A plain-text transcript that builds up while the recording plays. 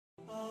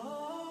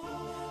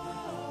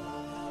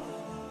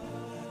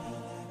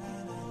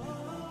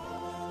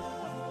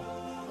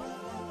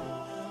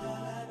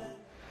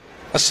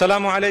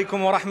السلام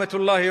عليكم ورحمة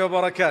الله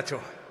وبركاته.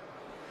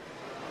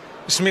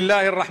 بسم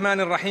الله الرحمن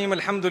الرحيم.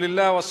 الحمد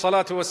لله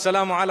والصلاة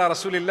والسلام على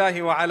رسول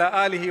الله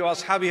وعلى آله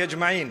وأصحابه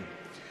أجمعين.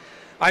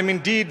 I'm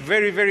indeed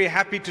very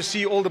happy to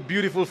see all the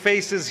beautiful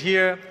faces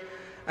here,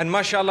 and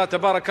mashallah,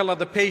 tabarakallah,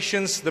 the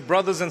patience, the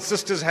brothers and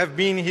sisters have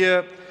been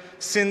here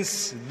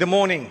since the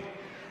morning.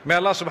 May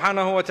Allah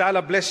subhanahu wa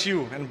ta'ala bless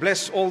you and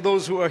bless all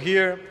those who are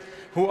here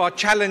who are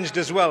challenged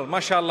as well,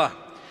 mashallah.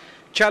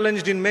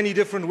 Challenged in many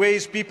different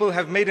ways. People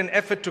have made an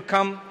effort to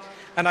come,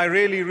 and I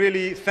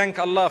really thank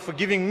Allah for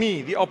giving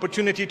me the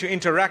opportunity to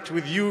interact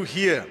with you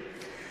here.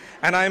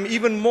 And I am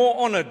even more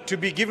honored to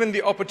be given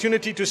the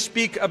opportunity to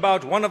speak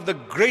about one of the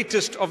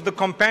greatest of the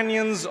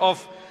companions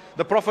of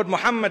the Prophet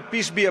Muhammad,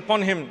 peace be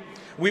upon him.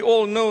 We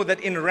all know that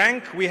in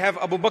rank we have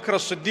Abu Bakr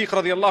as-Siddiq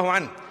radiallahu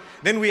anhu.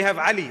 Then we have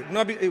Ali,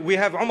 we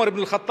have Umar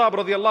ibn al-Khattab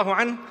radiallahu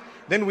anhu.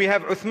 Then we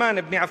have Uthman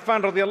ibn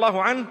Affan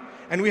radiallahu anhu.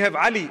 And we have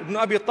Ali Ibn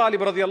Abi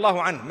Talib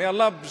radiallahu anhu. May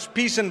Allah's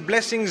peace and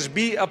blessings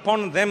be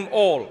upon them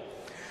all.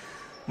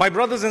 My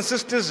brothers and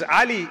sisters,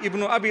 Ali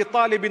Ibn Abi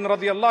Talib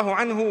radiallahu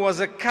anhu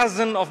was a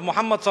cousin of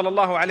Muhammad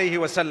sallallahu alayhi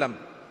wasallam.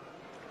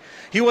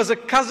 He was a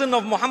cousin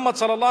of Muhammad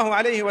sallallahu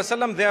alayhi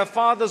wasallam. Their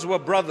fathers were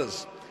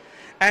brothers.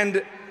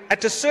 And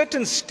at a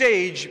certain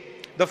stage,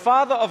 the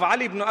father of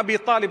Ali ibn Abi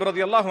Talib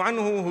radiallahu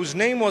anhu, whose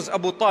name was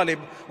Abu Talib,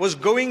 was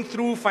going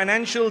through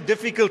financial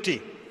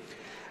difficulty.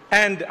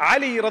 And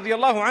Ali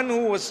radiallahu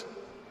anhu was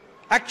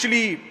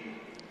actually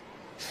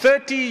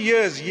 30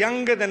 years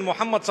younger than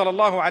Muhammad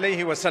sallallahu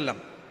alayhi wasallam.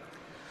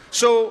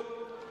 So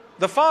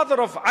the father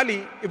of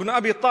Ali ibn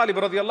Abi Talib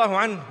radiallahu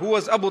anhu, who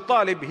was Abu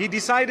Talib, he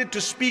decided to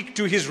speak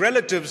to his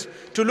relatives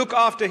to look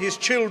after his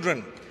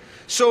children.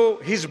 So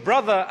his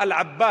brother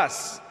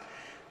Al-Abbas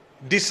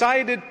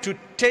decided to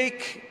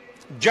take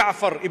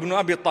Ja'far ibn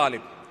Abi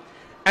Talib.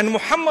 And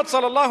Muhammad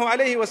sallallahu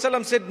alayhi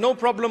wasallam said, no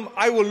problem,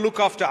 I will look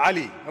after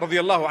Ali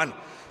radiallahu anhu.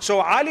 So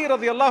Ali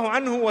radiallahu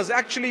anhu was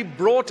actually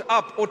brought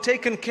up or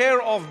taken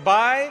care of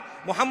by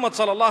Muhammad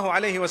sallallahu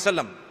alayhi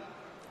wasallam.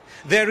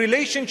 Their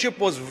relationship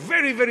was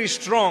very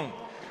strong,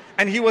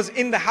 and he was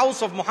in the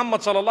house of Muhammad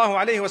sallallahu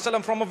alayhi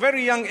wasallam from a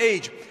very young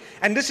age.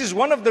 And this is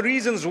one of the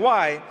reasons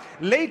why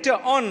later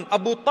on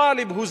Abu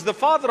Talib, who's the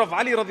father of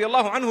Ali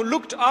radiallahu anhu,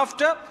 looked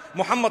after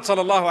Muhammad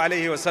sallallahu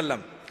alayhi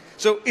wasallam.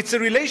 So it's a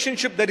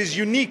relationship that is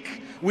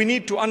unique. We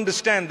need to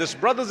understand this.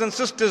 Brothers and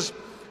sisters,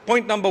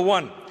 point number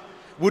one.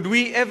 Would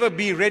we ever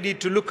be ready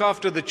to look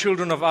after the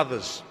children of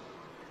others?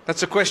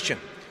 That's a question.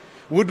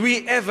 Would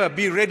we ever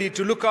be ready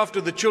to look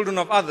after the children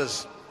of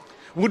others?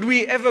 Would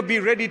we ever be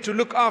ready to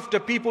look after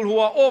people who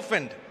are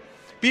orphaned?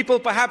 People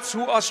perhaps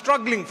who are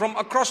struggling from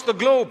across the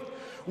globe?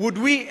 Would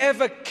we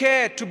ever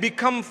care to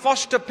become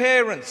foster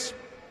parents?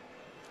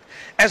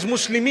 As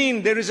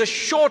Muslimin, there is a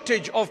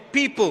shortage of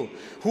people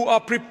who are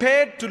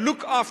prepared to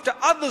look after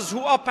others who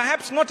are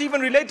perhaps not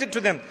even related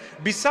to them,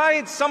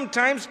 besides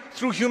sometimes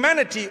through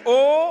humanity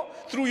or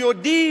through your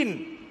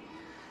deen.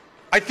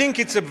 I think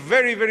it's a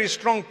very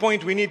strong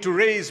point we need to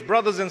raise.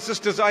 Brothers and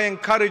sisters, I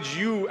encourage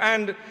you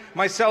and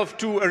myself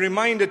too, a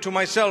reminder to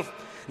myself,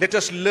 let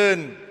us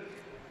learn.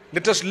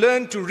 Let us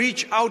learn to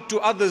reach out to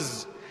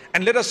others,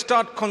 and let us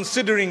start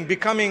considering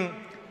becoming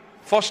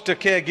foster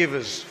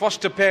caregivers,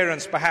 foster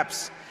parents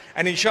perhaps.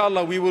 And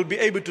inshallah we will be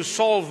able to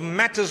solve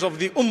matters of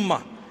the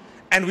ummah,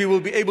 and we will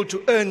be able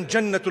to earn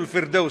Jannatul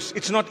Firdaus.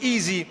 It's not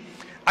easy.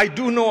 I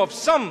do know of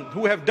some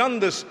who have done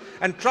this,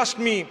 and trust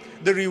me,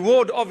 the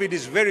reward of it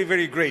is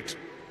very great.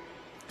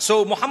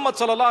 So Muhammad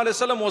sallallahu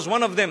alaihi wasallam was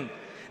one of them.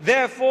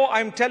 Therefore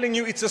I'm telling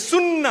you, it's a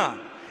sunnah,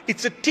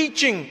 it's a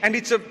teaching, and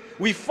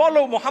we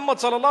follow Muhammad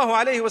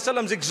sallallahu alaihi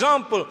wasallam's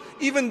example,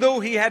 even though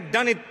he had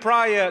done it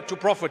prior to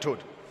prophethood.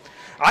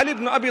 Ali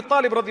ibn Abi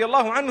Talib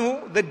radiallahu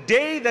anhu, the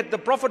day that the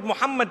Prophet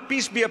Muhammad,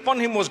 peace be upon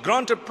him, was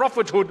granted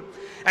prophethood,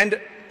 and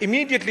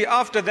immediately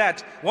after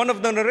that, one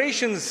of the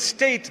narrations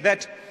state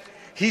that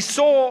he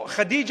saw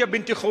Khadija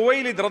bint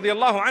Khuwaylid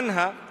radiallahu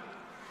anha,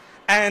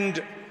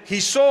 and he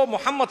saw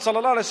Muhammad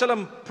sallallahu alaihi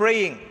wasallam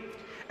praying.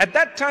 At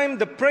that time,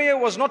 the prayer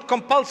was not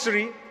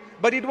compulsory,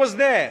 but it was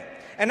there.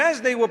 And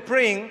as they were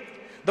praying,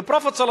 the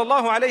Prophet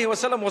sallallahu alaihi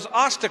wasallam was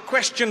asked a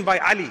question by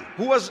Ali,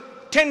 who was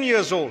 10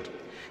 years old.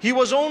 He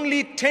was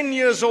only 10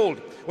 years old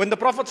when the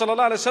Prophet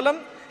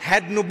ﷺ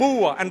had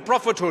nubuwah and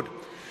prophethood.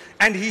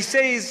 And he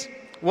says,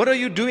 what are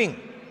you doing?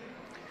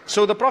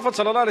 So the Prophet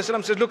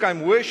ﷺ says, look,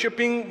 I'm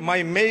worshipping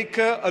my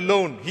maker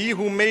alone. He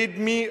who made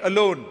me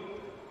alone.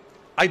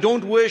 I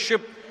don't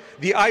worship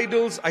the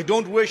idols. I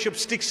don't worship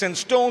sticks and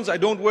stones. I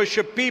don't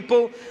worship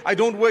people. I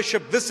don't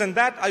worship this and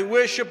that. I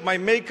worship my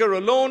maker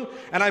alone.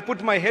 And I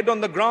put my head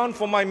on the ground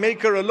for my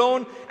maker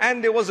alone.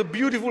 And there was a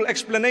beautiful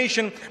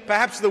explanation.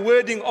 Perhaps the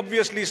wording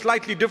obviously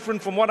slightly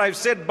different from what I've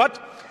said, but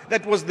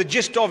that was the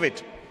gist of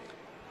it.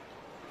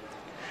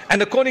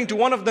 And according to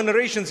one of the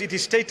narrations, it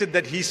is stated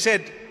that he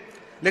said,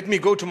 let me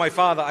go to my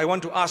father. I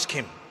want to ask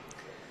him.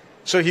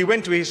 So he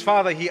went to his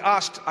father. He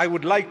asked, I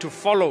would like to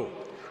follow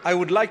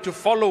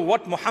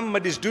what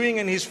Muhammad is doing.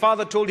 And his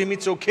father told him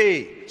it's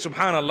okay.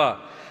 Subhanallah.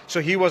 So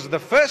he was the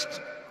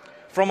first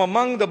from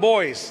among the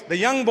boys, the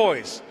young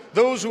boys,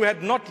 those who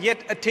had not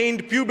yet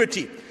attained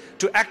puberty,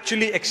 to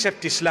actually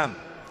accept Islam.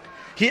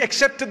 He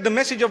accepted the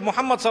message of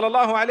Muhammad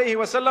sallallahu alaihi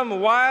wasallam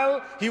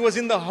while he was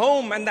in the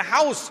home and the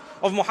house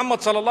of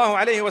Muhammad sallallahu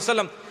alaihi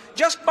wasallam.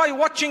 Just by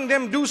watching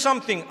them do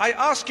something. I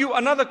ask you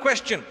another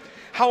question.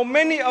 How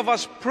many of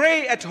us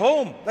pray at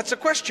home? That's a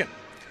question.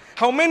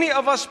 How many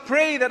of us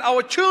pray that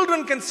our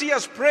children can see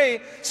us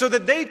pray so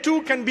that they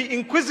too can be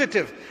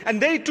inquisitive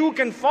and they too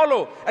can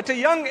follow? At a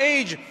young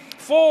age,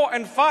 4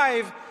 and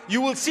 5,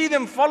 you will see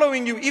them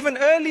following you. Even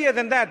earlier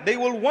than that, they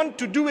will want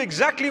to do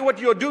exactly what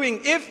you're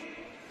doing if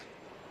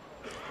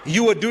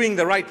you are doing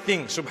the right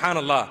thing,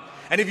 subhanallah.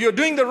 And if you're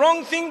doing the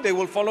wrong thing, they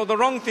will follow the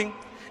wrong thing.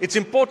 It's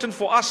important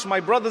for us, my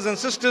brothers and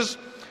sisters,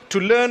 to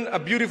learn a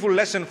beautiful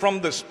lesson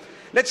from this.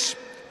 Let's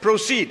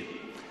proceed.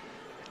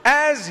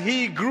 As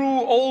he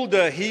grew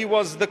older, he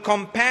was the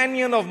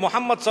companion of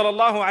Muhammad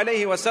sallallahu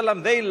alaihi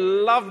wasallam. They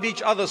loved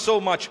each other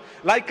so much.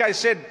 Like I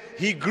said,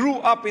 he grew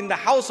up in the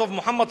house of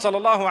Muhammad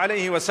sallallahu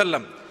alaihi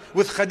wasallam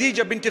with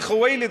Khadija bint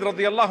Khuwaylid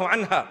radiyallahu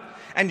anha.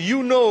 And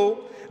you know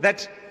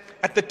that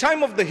at the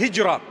time of the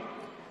hijrah,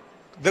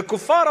 the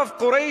kuffar of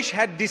Quraysh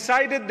had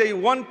decided they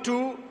want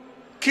to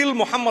kill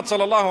Muhammad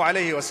sallallahu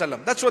alaihi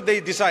wasallam. That's what they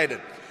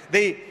decided.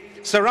 They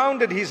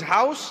surrounded his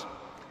house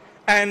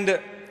and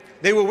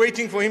they were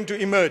waiting for him to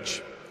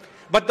emerge.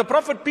 But the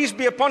Prophet, peace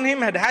be upon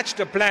him, had hatched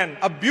a plan,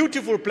 a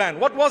beautiful plan.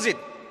 What was it?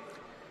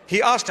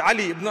 He asked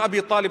Ali ibn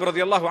Abi Talib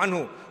radiyallahu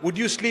anhu, would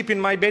you sleep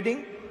in my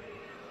bedding?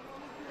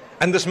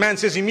 And this man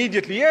says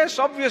immediately, yes,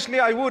 obviously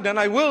I would and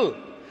I will.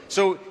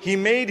 So he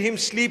made him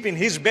sleep in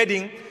his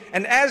bedding,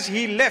 and as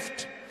he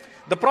left,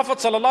 the Prophet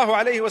sallallahu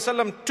alaihi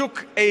wasallam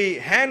took a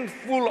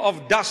handful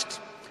of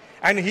dust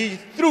and he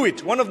threw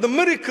it. One of the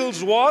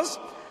miracles was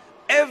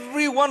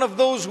every one of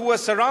those who were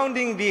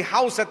surrounding the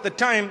house at the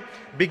time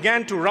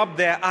began to rub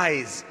their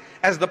eyes.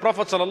 As the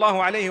Prophet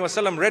sallallahu alaihi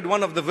wasallam read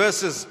one of the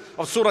verses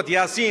of Surah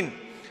Yasin,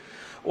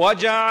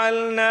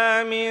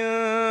 وَجَعَلْنَا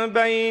مِن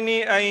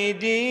بَيْنِ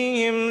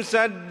أَيْدِيهِمْ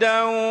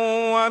سَدًّا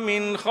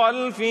وَمِنْ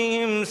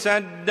خَلْفِهِمْ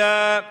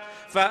سَدًّا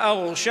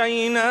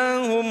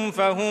فَأَغْشَيْنَاهُمْ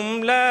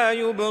فَهُمْ لَا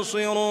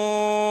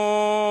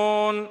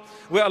يُبْصِرُونَ.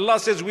 Where Allah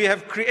says, we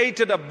have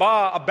created a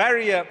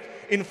barrier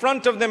in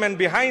front of them and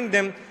behind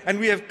them, and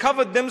we have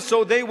covered them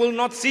so they will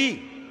not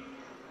see.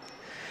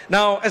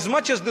 Now, as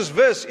much as this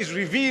verse is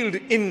revealed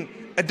in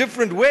a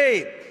different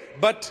way,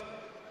 but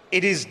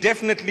it is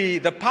definitely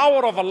the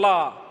power of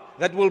Allah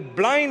that will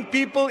blind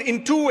people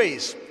in two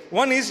ways.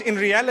 One is in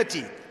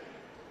reality.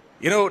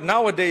 You know,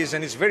 nowadays,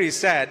 and it's very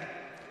sad,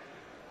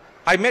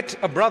 I met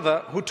a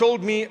brother who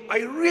told me, I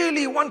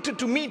really wanted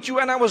to meet you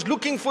and I was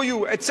looking for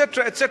you,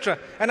 etc., etc.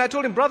 And I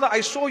told him, brother, I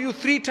saw you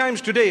 3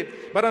 times today,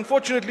 but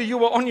unfortunately you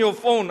were on your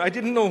phone. I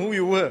didn't know who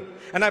you were.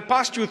 And I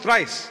passed you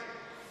thrice.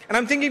 And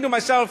I'm thinking to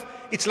myself,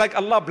 it's like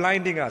Allah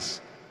blinding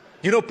us.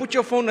 You know, put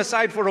your phone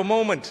aside for a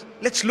moment.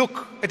 Let's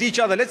look at each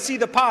other. Let's see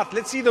the path.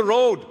 Let's see the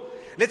road.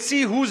 Let's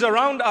see who's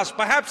around us.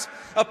 Perhaps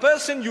a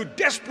person you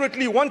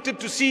desperately wanted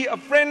to see, a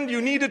friend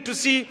you needed to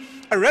see,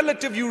 a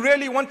relative you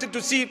really wanted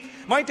to see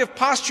might have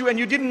passed you and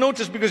you didn't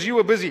notice because you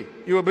were busy.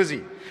 You were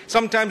busy.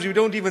 Sometimes you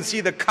don't even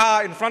see the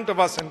car in front of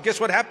us, and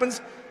guess what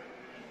happens?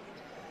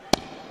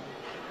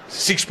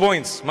 6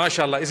 points,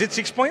 mashallah. Is it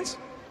 6 points?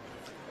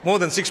 More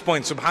than 6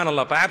 points,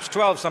 subhanallah. Perhaps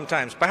 12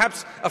 sometimes.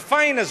 Perhaps a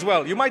fine as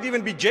well. You might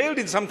even be jailed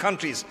in some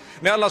countries.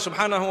 May Allah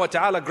subhanahu wa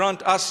ta'ala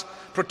grant us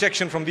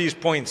protection from these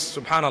points,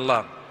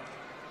 subhanallah.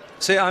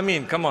 Say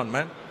Ameen, come on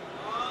man.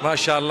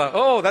 Mashallah.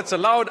 Oh, that's a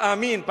loud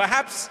Ameen.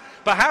 Perhaps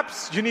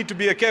you need to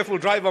be a careful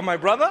driver, my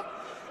brother.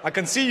 I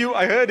can see you,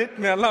 I heard it.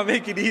 May Allah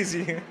make it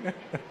easy.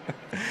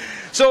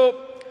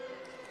 So,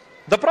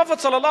 the Prophet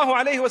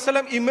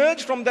ﷺ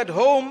emerged from that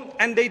home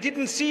and they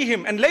didn't see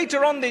him. And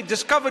later on they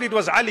discovered it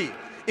was Ali.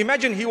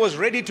 Imagine, he was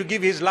ready to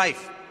give his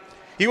life.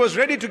 He was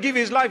ready to give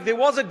his life. There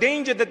was a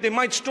danger that they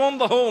might storm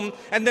the home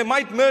and they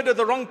might murder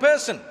the wrong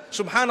person.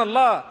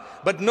 Subhanallah.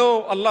 But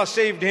no, Allah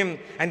saved him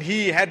and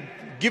he had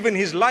given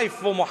his life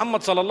for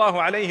Muhammad sallallahu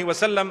alaihi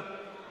wasallam.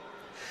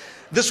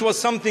 This was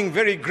something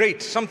very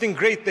great, something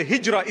great. The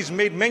hijrah is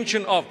made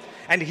mention of.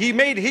 And he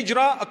made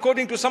hijrah,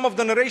 according to some of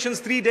the narrations,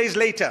 3 days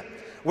later,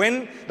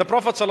 when the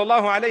Prophet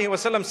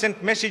ﷺ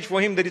sent message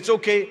for him that it's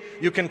okay,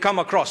 you can come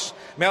across.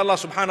 May Allah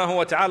subhanahu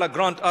wa ta'ala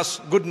grant us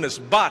goodness.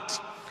 But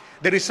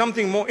there is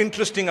something more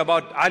interesting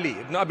about Ali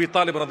ibn Abi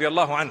Talib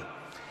radiallahu anhu.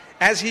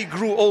 As he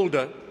grew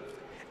older,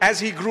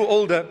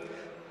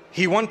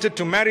 he wanted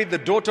to marry the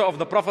daughter of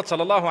the Prophet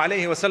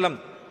ﷺ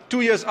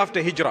 2 years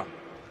after hijrah.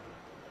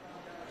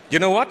 You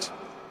know what?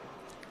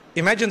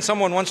 Imagine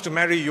someone wants to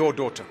marry your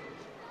daughter.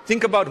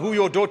 Think about who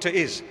your daughter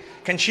is.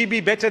 Can she be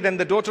better than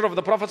the daughter of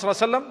the Prophet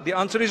ﷺ? The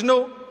answer is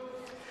no.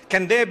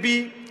 Can there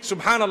be,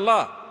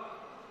 subhanallah?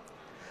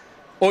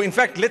 Or in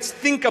fact, let's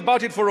think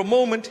about it for a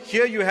moment.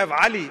 Here you have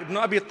Ali ibn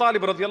Abi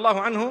Talib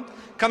radiallahu anhu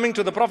coming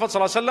to the Prophet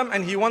ﷺ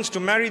and he wants to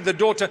marry the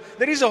daughter.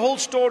 There is a whole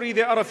story,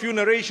 there are a few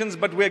narrations,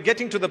 but we're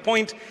getting to the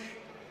point.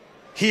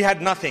 He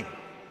had nothing.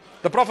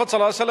 The Prophet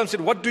ﷺ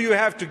said, what do you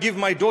have to give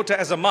my daughter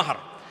as a mahar?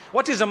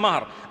 What is a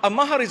mahar? A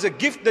mahar is a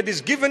gift that is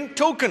given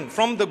token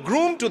from the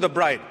groom to the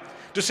bride.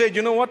 to say,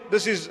 you know what,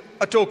 this is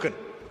a token,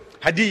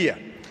 hadiyah.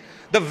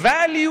 The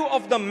value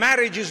of the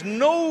marriage is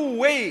no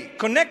way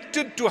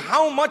connected to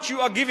how much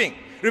you are giving.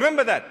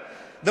 Remember that.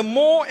 The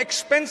more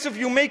expensive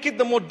you make it,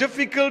 the more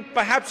difficult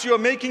perhaps you are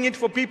making it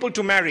for people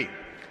to marry.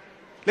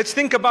 Let's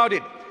think about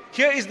it.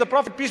 Here is the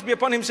Prophet, peace be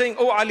upon him, saying,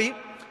 "Oh Ali,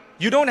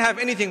 you don't have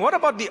anything. What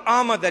about the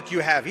armor that you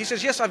have?" He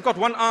says, "Yes, I've got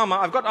one armor.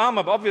 I've got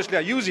armor, but obviously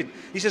I use it."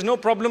 He says, "No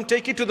problem.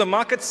 Take it to the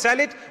market, sell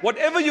it.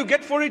 Whatever you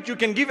get for it, you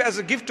can give as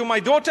a gift to my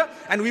daughter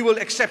and we will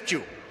accept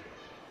you."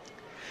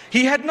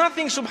 He had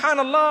nothing,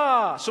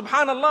 subhanallah,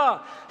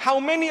 subhanallah.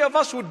 How many of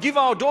us would give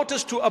our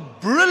daughters to a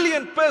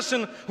brilliant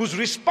person who's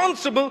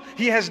responsible,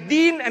 he has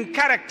deen and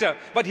character,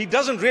 but he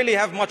doesn't really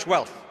have much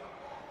wealth?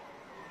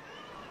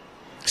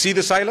 See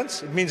the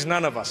silence? It means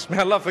none of us. May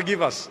Allah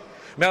forgive us.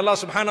 May Allah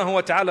subhanahu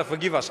wa ta'ala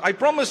forgive us. I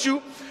promise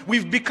you,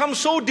 we've become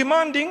so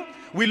demanding,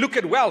 we look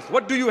at wealth.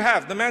 What do you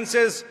have? The man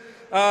says,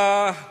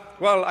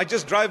 well, I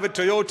just drive a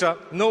Toyota.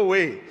 No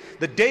way.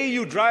 The day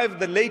you drive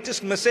the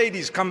latest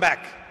Mercedes, come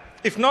back.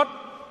 If not,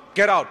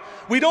 get out.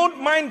 We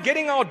don't mind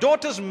getting our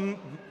daughters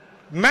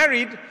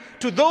married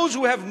to those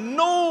who have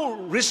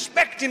no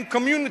respect in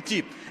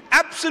community,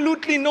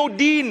 absolutely no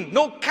deen,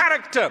 no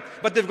character,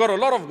 but they've got a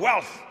lot of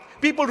wealth.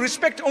 People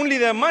respect only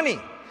their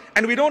money,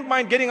 and we don't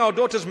mind getting our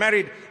daughters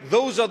married.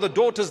 Those are the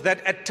daughters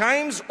that at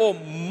times or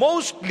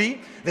mostly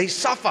they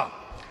suffer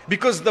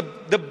because the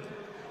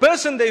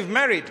person they've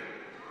married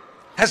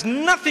has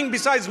nothing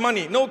besides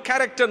money, no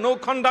character, no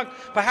conduct,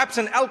 perhaps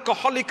an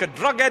alcoholic, a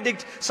drug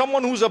addict,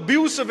 someone who's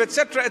abusive,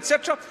 etc.,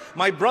 etc.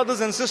 My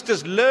brothers and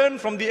sisters, learn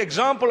from the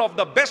example of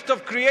the best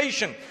of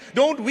creation.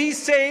 Don't we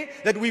say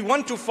that we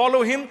want to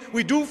follow him?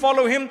 We do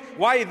follow him.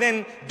 Why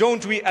then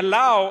don't we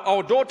allow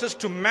our daughters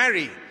to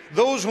marry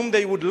those whom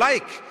they would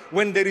like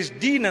when there is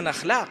deen and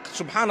akhlaq?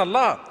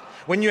 Subhanallah.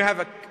 When you have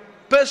a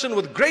person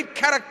with great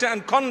character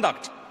and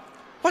conduct,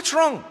 what's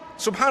wrong?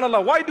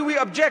 Subhanallah. Why do we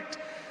object?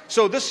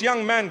 So this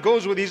young man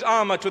goes with his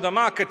armor to the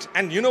market,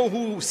 and you know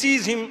who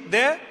sees him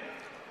there?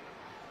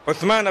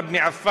 Uthman ibn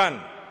Affan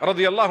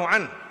radiyallahu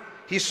anhu.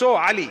 He saw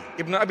Ali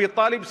ibn Abi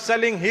Talib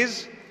selling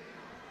his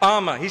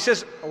armor. He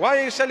says, "Why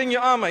are you selling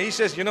your armor?" He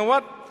says, "You know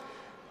what?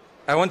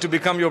 I want to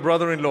become your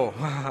brother-in-law."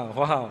 Wow,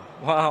 wow,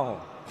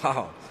 wow,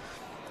 wow.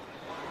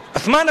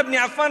 Uthman ibn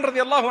Affan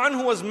radiyallahu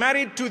anhu was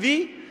married to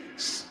the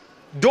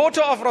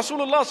daughter of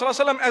Rasulullah sallallahu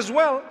alaihi wasallam as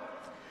well.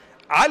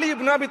 Ali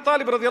ibn Abi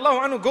Talib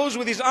radiallahu anhu goes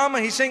with his armor.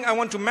 He's saying, "I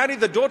want to marry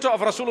the daughter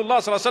of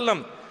Rasulullah sallallahu alaihi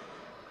wasallam."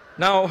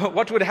 Now,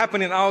 what would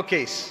happen in our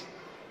case?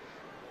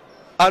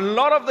 A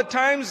lot of the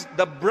times,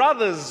 the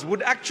brothers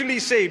would actually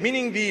say,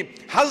 meaning the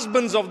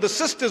husbands of the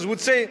sisters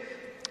would say,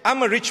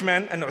 "I'm a rich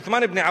man," and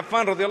Uthman ibn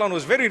Affan radiallahu anhu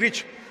was very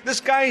rich. "This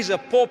guy is a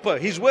pauper.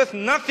 He's worth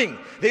nothing."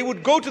 They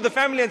would go to the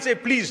family and say,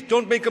 "Please,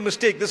 don't make a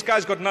mistake. This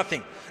guy's got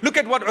nothing." Look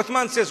at what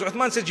Uthman says.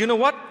 Uthman says, "You know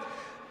what?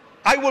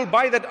 I will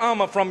buy that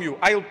armor from you.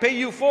 I'll pay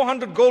you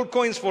 400 gold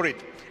coins for it."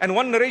 And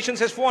one narration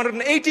says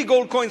 480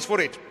 gold coins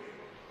for it.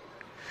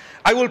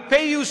 "I will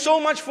pay you so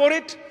much for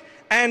it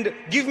and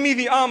give me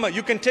the armor.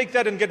 You can take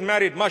that and get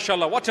married."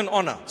 MashaAllah, what an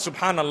honor.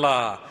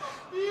 Subhanallah.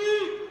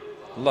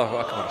 Allahu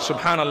Akbar.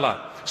 Subhanallah.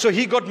 So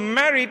he got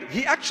married.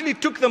 He actually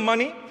took the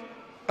money,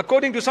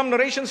 according to some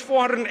narrations,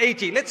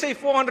 480. Let's say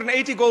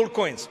 480 gold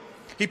coins.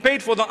 He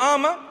paid for the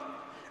armor,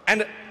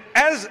 and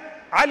as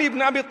Ali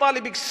ibn Abi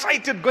Talib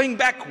excited going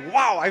back,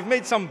 "Wow, I've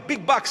made some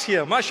big bucks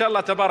here.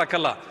 MashaAllah,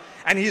 tabarakallah."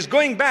 And he's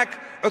going back.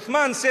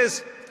 Uthman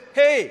says,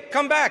 "Hey,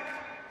 come back."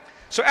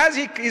 So as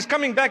he's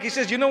coming back, he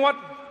says, "You know what?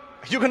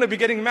 You're going to be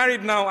getting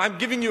married now. I'm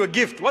giving you a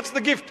gift." "What's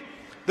the gift?"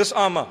 "This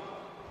armor."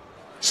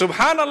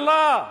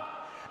 Subhanallah.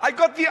 "I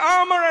got the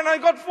armor and I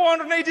got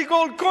 480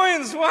 gold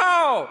coins.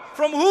 Wow.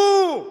 From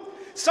who?"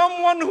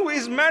 "Someone who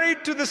is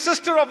married to the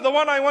sister of the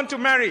one I want to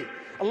marry."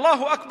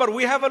 Allahu Akbar.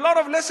 We have a lot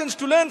of lessons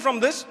to learn from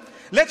this.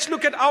 Let's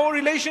look at our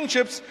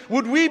relationships.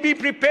 Would we be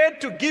prepared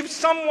to give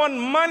someone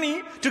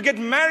money to get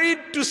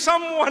married to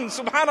someone,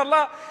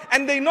 subhanallah,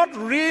 and they're not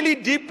really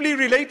deeply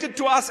related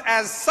to us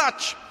as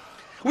such?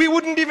 We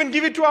wouldn't even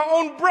give it to our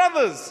own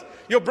brothers.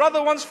 Your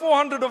brother wants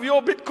 400 of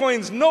your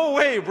bitcoins. No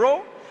way,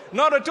 bro.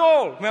 Not at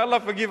all. May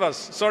Allah forgive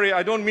us. Sorry,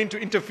 I don't mean to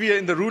interfere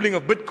in the ruling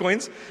of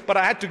bitcoins, but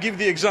I had to give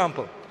the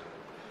example.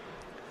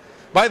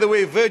 By the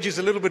way, Verge is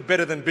a little bit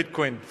better than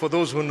Bitcoin, for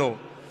those who know.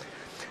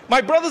 My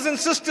brothers and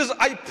sisters,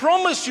 I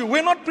promise you,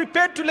 we're not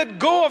prepared to let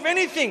go of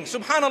anything.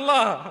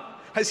 Subhanallah.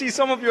 I see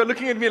some of you are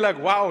looking at me like,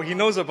 wow, he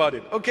knows about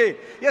it. Okay,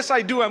 yes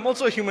I do. I'm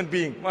also a human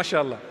being.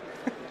 MashaAllah.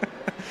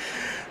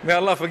 May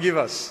Allah forgive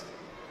us.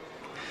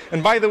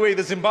 And by the way,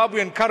 the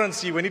Zimbabwean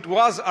currency, when it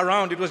was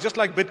around, it was just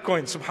like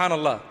Bitcoin.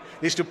 Subhanallah.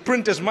 They used to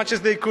print as much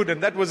as they could,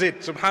 and that was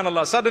it.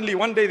 Subhanallah. Suddenly,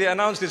 one day they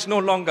announced it's no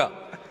longer.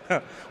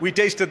 We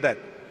tasted that.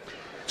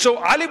 So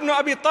Ali ibn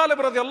Abi Talib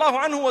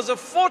radiallahu anhu was a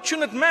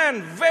fortunate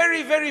man,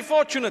 very, very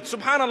fortunate,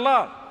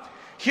 subhanallah.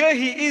 Here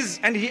he is,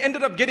 and he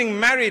ended up getting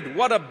married.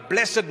 What a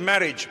blessed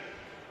marriage.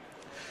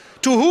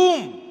 To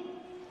whom?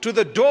 To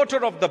the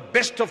daughter of the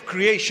best of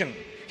creation.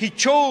 He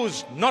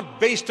chose not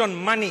based on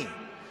money.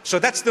 So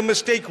that's the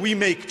mistake we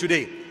make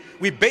today.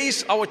 we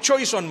base our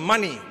choice on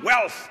money,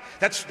 wealth.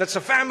 That's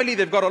a family,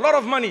 they've got a lot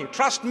of money.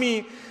 Trust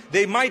me,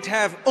 they might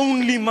have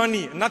only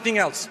money, nothing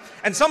else.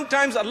 And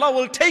sometimes Allah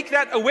will take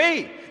that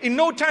away in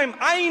no time.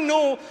 I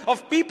know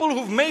of people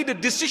who've made a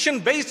decision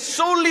based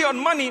solely on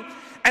money,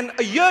 and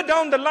a year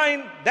down the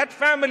line, that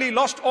family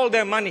lost all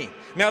their money.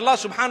 May Allah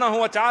subhanahu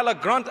wa ta'ala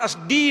grant us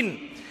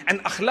deen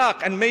and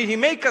akhlaq, and may He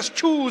make us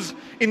choose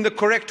in the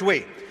correct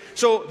way.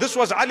 So this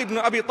was Ali ibn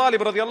Abi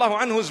Talib radiallahu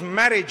anhu's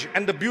marriage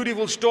and the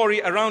beautiful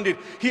story around it.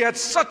 He had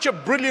such a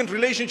brilliant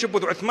relationship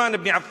with Uthman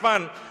ibn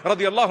Affan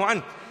radiallahu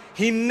anhu.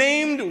 He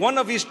named one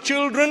of his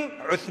children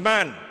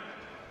Uthman.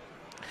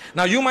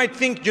 Now you might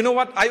think, you know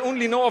what, I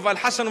only know of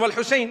Al-Hasan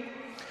wal-Hussein.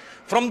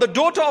 From the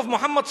daughter of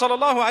Muhammad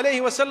sallallahu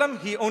alayhi wasallam,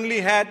 he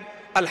only had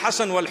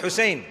Al-Hasan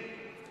wal-Hussein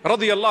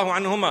radiyallahu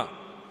anhuma.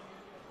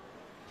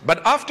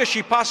 But after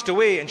she passed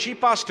away, and she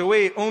passed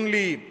away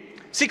only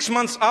 6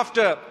 months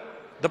after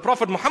the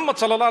Prophet Muhammad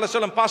sallallahu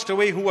alaihi wasallam passed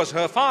away, who was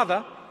her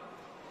father,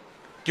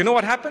 do you know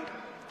what happened?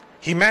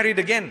 He married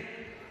again.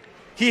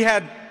 He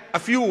had a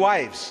few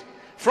wives.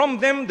 From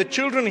them, the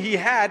children he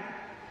had,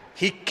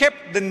 he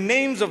kept the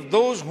names of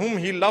those whom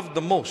he loved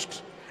the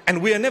most.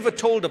 And we are never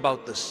told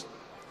about this.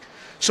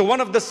 So one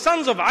of the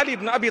sons of Ali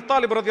ibn Abi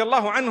Talib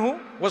radiallahu anhu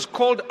was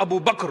called Abu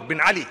Bakr bin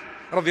Ali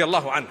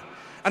radiallahu anhu.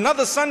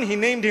 Another son, he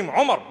named him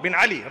Umar bin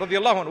Ali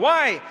radiallahu anhu.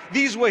 Why?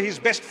 These were his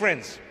best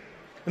friends.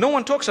 No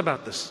one talks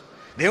about this.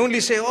 They only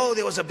say, oh,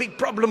 there was a big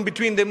problem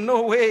between them.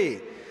 No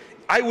way.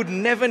 I would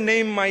never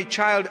name my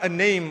child a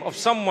name of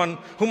someone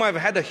whom I've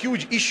had a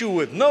huge issue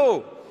with.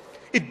 No.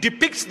 It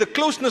depicts the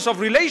closeness of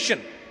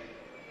relation.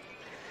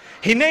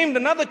 He named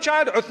another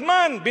child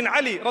Uthman bin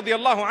Ali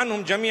radiallahu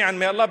anhum jami'an.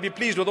 May Allah be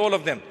pleased with all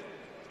of them.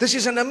 This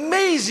is an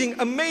amazing,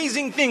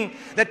 amazing thing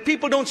that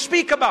people don't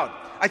speak about.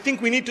 I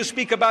think we need to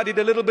speak about it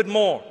a little bit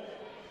more.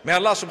 May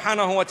Allah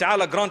subhanahu wa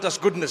ta'ala grant us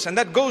goodness. And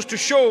that goes to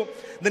show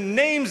the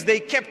names they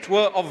kept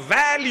were of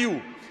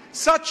value,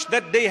 such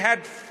that they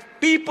had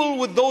people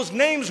with those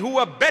names who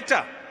were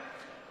better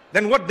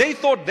than what they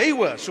thought they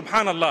were.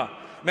 Subhanallah.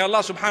 May Allah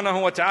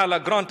subhanahu wa ta'ala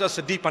grant us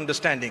a deep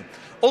understanding.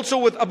 Also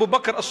with Abu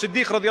Bakr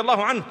as-Siddiq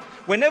radiallahu anhu,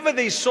 whenever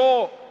they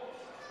saw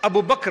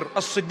Abu Bakr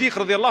as-Siddiq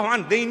radiallahu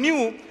anhu, they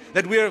knew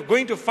that we are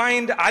going to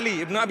find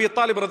Ali ibn Abi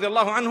Talib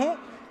radiallahu anhu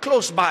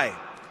close by.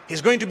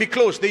 He's going to be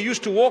close. They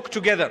used to walk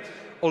together,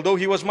 although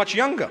he was much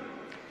younger.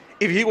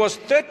 If he was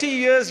 30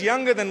 years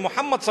younger than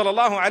Muhammad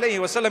sallallahu alayhi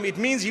wasallam, it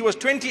means he was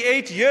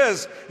 28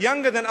 years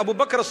younger than Abu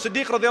Bakr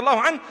as-Siddiq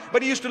radiallahu anhu.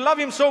 But he used to love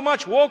him so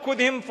much, walk with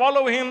him,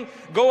 follow him,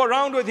 go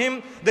around with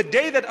him. The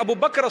day that Abu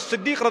Bakr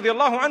as-Siddiq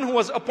radiallahu anhu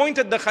was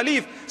appointed the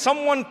Khalif,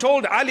 someone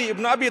told Ali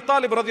ibn Abi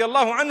Talib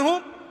radiallahu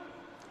anhu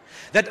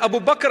that Abu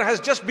Bakr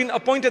has just been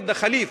appointed the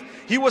Khalif.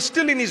 He was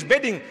still in his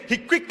bedding. He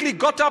quickly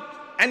got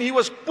up and he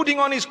was putting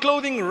on his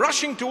clothing,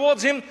 rushing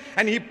towards him,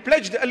 and he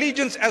pledged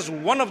allegiance as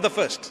one of the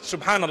first.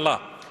 Subhanallah.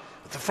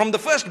 From the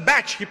first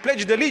batch, he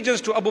pledged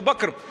allegiance to Abu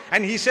Bakr,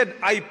 and he said,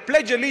 I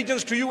pledge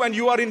allegiance to you, and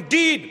you are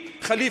indeed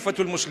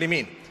Khalifatul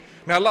Muslimin.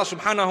 May Allah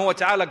subhanahu wa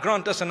ta'ala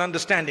grant us an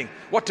understanding.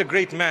 What a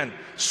great man.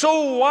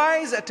 So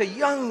wise at a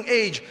young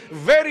age,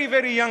 very,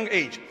 very young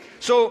age.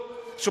 So,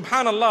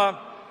 subhanallah,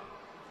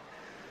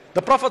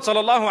 the Prophet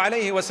sallallahu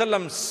alayhi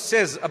wasallam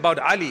says about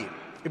Ali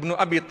Ibn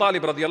Abi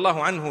Talib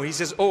radiallahu anhu, he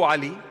says, oh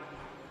Ali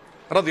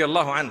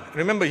radiallahu anhu.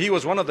 Remember, he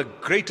was one of the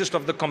greatest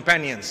of the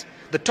companions,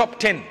 the top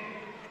 10.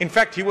 In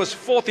fact, he was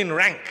fourth in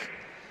rank,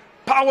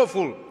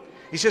 powerful.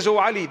 He says, oh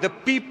Ali, the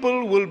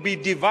people will be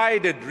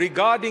divided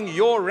regarding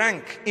your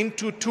rank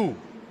into two.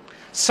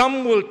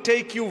 Some will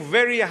take you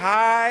very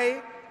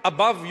high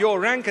above your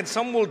rank, and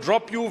some will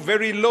drop you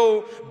very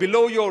low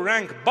below your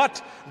rank.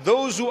 But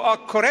those who are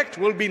correct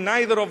will be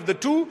neither of the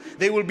two.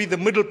 They will be the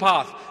middle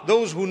path,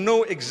 those who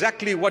know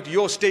exactly what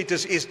your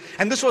status is.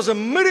 And this was a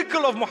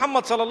miracle of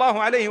Muhammad sallallahu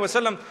alayhi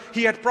wasallam.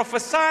 He had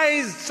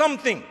prophesied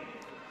something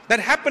that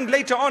happened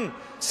later on.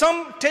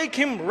 Some take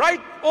him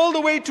right all the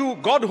way to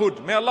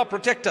godhood, may Allah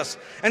protect us,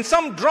 and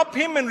some drop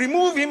him and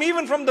remove him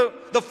even from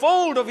the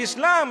fold of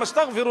Islam.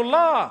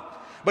 Astaghfirullah.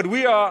 But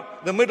we are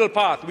the middle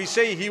path. We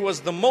say he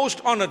was the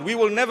most honored. We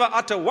will never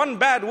utter one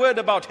bad word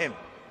about him.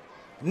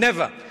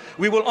 Never.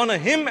 We will honor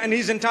him and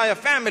his entire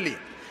family.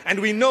 And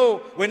we know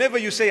whenever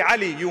you say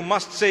Ali, you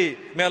must say,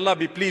 may Allah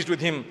be pleased with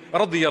him.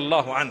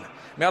 Radiyallahu anhu.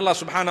 May Allah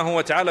subhanahu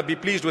wa ta'ala be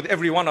pleased with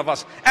every one of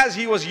us. As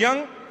he was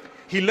young,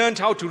 he learned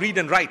how to read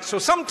and write. So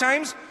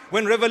sometimes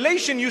when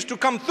revelation used to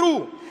come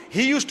through,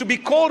 he used to be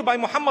called by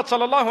Muhammad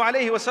sallallahu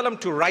alayhi wasallam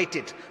to write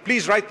it.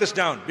 Please write this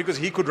down, because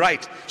he could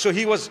write. So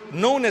he was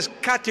known as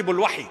Katibul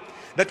Wahi.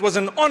 That was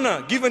an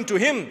honor given to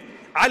him.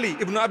 Ali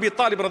ibn Abi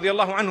Talib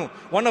radiallahu anhu,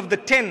 one of the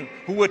 10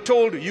 who were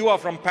told, you are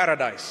from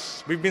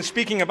paradise. We've been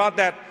speaking about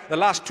that the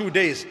last 2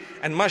 days.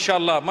 And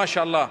mashallah,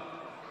 mashallah,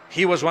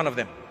 he was one of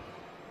them.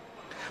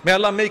 May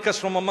Allah make us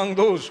from among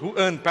those who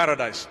earned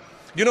paradise.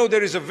 You know,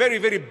 there is a very,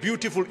 very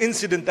beautiful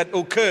incident that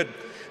occurred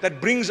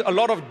that brings a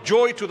lot of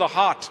joy to the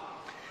heart.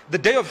 The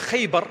day of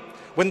Khaybar,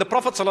 when the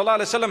Prophet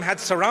ﷺ had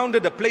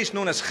surrounded a place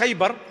known as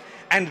Khaybar,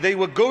 and they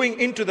were going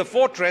into the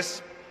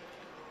fortress,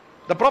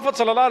 the Prophet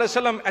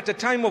ﷺ, at a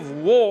time of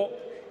war,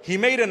 he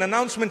made an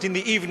announcement in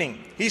the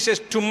evening. He says,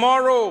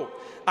 tomorrow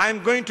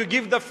I'm going to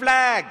give the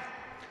flag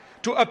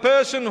to a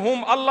person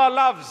whom Allah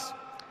loves,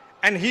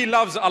 and he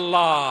loves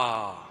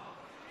Allah.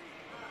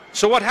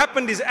 So what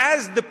happened is,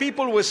 as the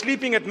people were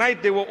sleeping at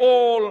night, they were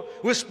all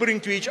whispering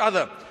to each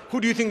other, who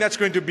do you think that's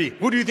going to be?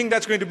 Who do you think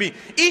that's going to be?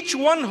 Each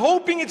one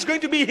hoping it's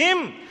going to be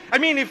him. I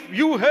mean, if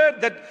you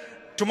heard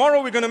that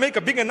tomorrow we're going to make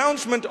a big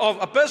announcement of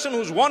a person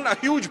who's won a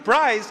huge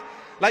prize,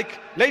 like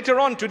later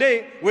on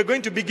today, we're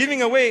going to be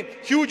giving away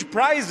huge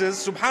prizes,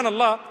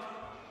 subhanallah,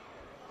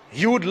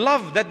 you would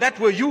love that that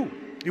were you.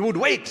 You would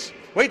wait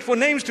for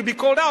names to be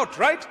called out,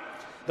 right?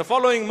 The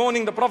following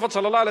morning, the Prophet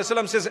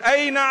ﷺ says,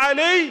 Ayna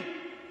Ali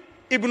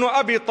Ibn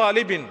Abi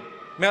Talib.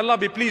 May Allah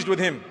be pleased with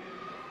him.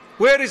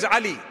 Where is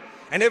Ali?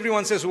 And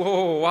everyone says,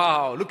 oh,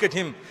 wow, look at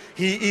him.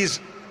 He is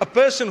a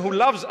person who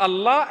loves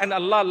Allah and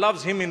Allah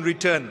loves him in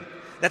return.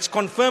 That's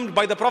confirmed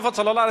by the Prophet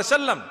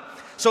ﷺ.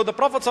 So the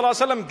Prophet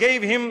ﷺ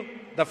gave him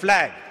the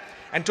flag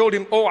and told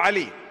him, oh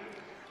Ali,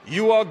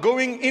 you are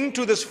going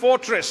into this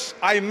fortress.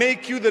 I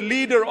make you the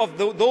leader of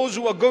those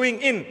who are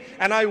going in.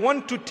 And I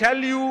want to tell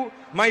you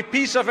my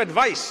piece of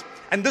advice.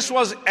 And this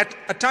was at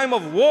a time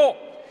of war.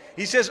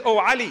 He says, oh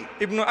Ali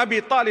Ibn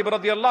Abi Talib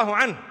radiyallahu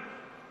anhu,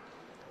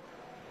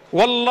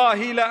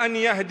 Wallahi la an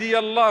yahdi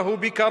Allahu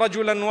bika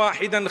rajulan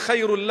wahidan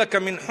khayrun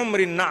laka min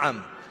humrin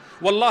na'am.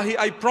 Wallahi,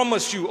 I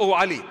promise you, oh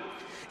Ali,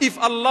 if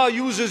Allah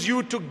uses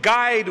you to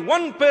guide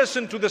one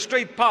person to the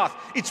straight path,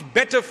 it's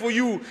better for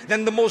you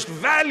than the most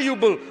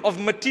valuable of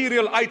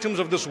material items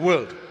of this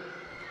world.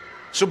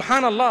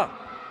 Subhanallah.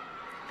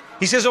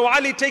 He says, oh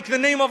Ali, take the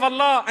name of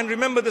Allah and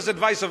remember this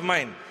advice of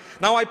mine.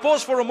 Now I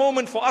pause for a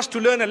moment for us to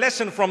learn a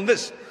lesson from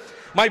this.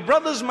 My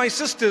brothers, my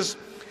sisters,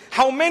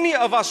 how many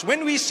of us,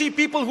 when we see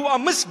people who are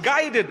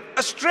misguided,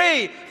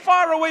 astray,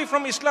 far away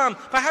from Islam,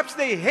 perhaps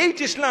they hate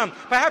Islam,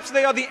 perhaps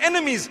they are the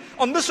enemies.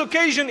 On this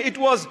occasion, it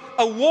was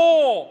a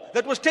war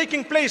that was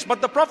taking place.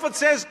 But the Prophet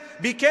says,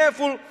 be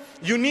careful,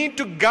 you need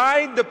to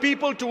guide the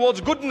people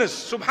towards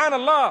goodness.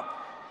 Subhanallah.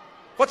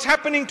 What's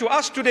happening to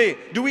us today?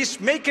 Do we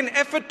make an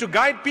effort to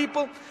guide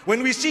people?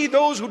 When we see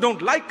those who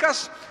don't like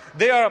us,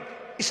 they are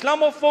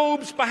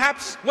Islamophobes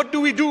perhaps, what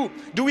do?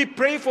 Do we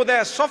pray for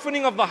their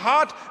softening of the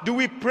heart? Do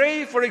we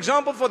pray, for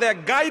example, for their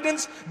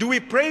guidance? Do we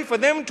pray for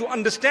them to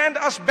understand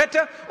us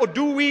better? Or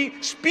do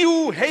we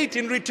spew hate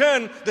in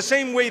return the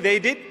same way they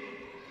did?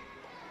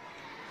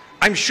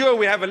 I'm sure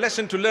we have a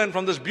lesson to learn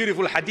from this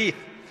beautiful hadith.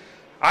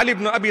 Ali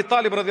ibn Abi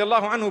Talib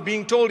radiallahu anhu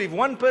being told, if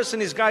one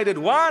person is guided,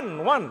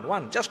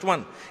 just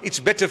one, it's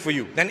better for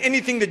you than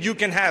anything that you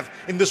can have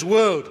in this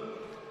world.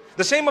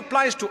 The same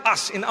applies to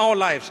us in our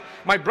lives.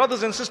 My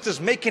brothers and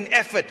sisters, make an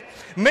effort.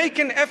 Make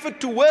an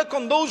effort to work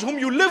on those whom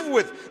you live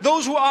with,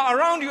 those who are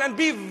around you, and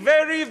be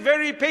very,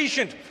 very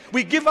patient.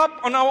 We give up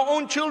on our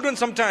own children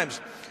sometimes.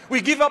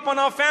 We give up on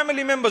our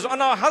family members,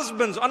 on our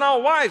husbands, on our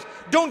wives.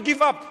 Don't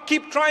give up.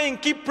 Keep trying,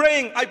 keep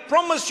praying. I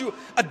promise you,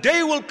 a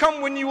day will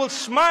come when you will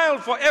smile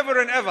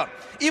forever and ever.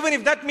 Even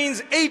if that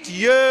means 8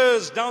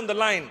 years down the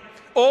line,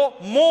 or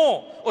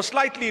more, or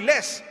slightly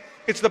less.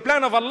 It's the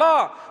plan of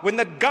Allah. When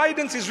that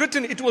guidance is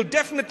written, it will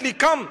definitely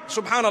come.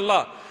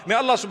 Subhanallah. May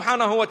Allah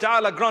subhanahu wa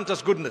ta'ala grant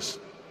us goodness.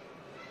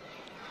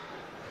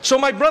 So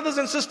my brothers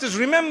and sisters,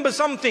 remember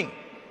something.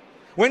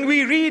 When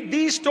we read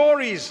these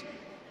stories,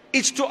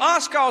 it's to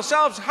ask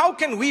ourselves, how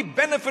can we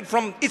benefit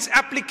from its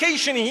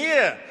application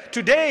here,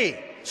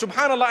 today?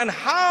 Subhanallah. And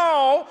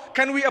how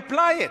can we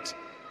apply it?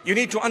 You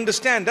need to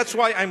understand. That's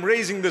why I'm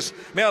raising this.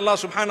 May Allah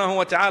subhanahu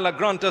wa ta'ala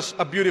grant us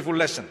a beautiful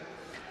lesson.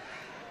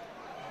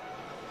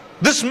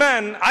 This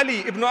man,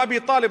 Ali ibn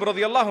Abi Talib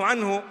radiallahu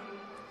anhu,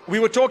 we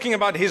were talking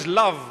about his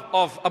love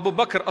of Abu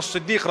Bakr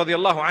as-Siddiq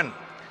radiallahu anhu.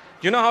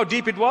 You know how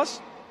deep it was?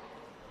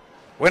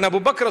 When Abu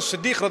Bakr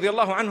as-Siddiq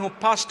radiallahu anhu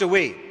passed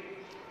away,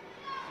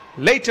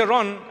 later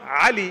on,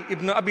 Ali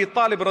ibn Abi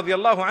Talib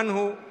radiallahu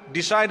anhu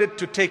decided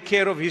to take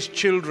care of his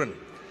children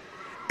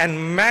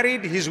and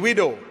married his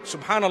widow.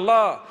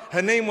 Subhanallah,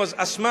 her name was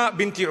Asma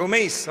binti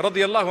Umays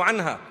radiallahu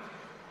anha.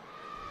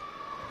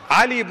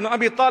 Ali ibn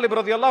Abi Talib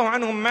radiallahu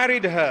anhu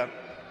married her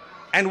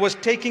and was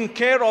taking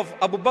care of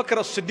Abu Bakr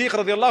as-Siddiq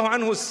radiallahu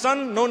anhu's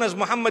son, known as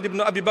Muhammad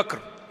ibn Abi Bakr.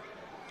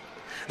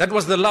 That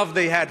was the love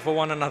they had for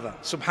one another.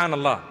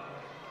 Subhanallah.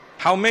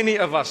 How many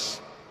of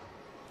us,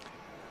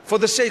 for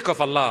the sake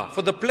of Allah,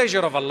 for the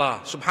pleasure of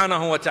Allah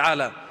subhanahu wa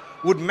ta'ala,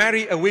 would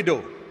marry a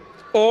widow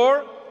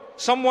or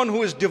someone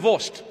who is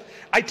divorced?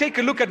 I take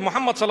a look at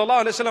Muhammad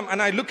sallallahu alaihi wasallam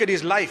and I look at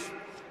his life.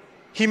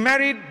 He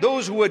married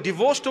those who were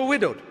divorced or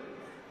widowed.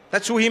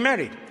 That's who he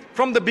married.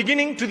 From the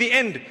beginning to the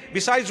end,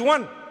 besides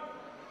one.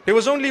 There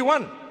was only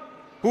one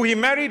who he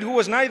married who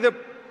was neither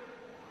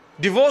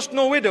divorced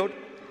nor widowed.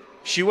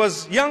 She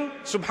was young,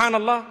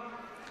 subhanallah.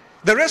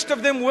 The rest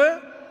of them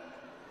were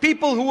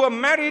people who were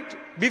married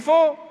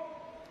before.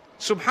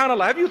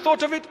 Subhanallah. Have you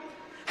thought of it?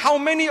 How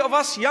many of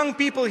us young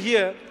people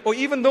here, or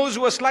even those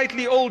who are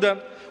slightly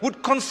older,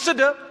 would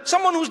consider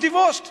someone who's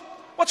divorced?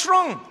 What's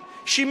wrong?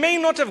 She may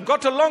not have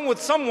got along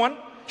with someone.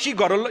 She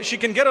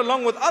can get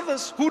along with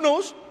others. Who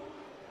knows?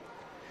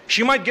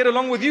 She might get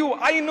along with you.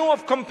 I know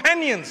of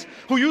companions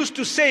who used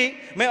to say,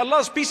 may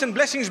Allah's peace and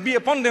blessings be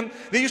upon them.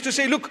 They used to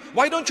say, look,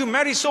 why don't you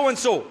marry so and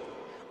so?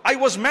 I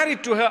was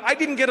married to her. I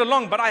didn't get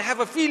along, but I have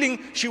a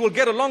feeling she will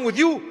get along with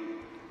you.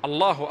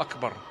 Allahu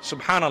Akbar.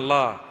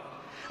 Subhanallah.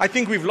 I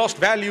think we've lost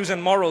values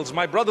and morals.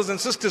 My brothers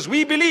and sisters,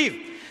 we believe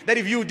that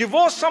if you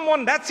divorce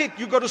someone, that's it.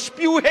 You've got to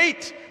spew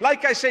hate.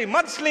 Like I say,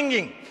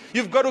 mudslinging.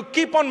 You've got to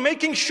keep on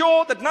making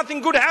sure that nothing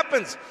good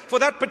happens for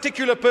that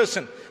particular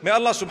person. May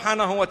Allah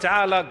subhanahu wa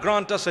ta'ala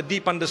grant us a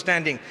deep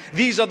understanding.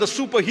 These are the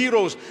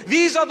superheroes.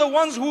 These are the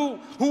ones who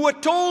were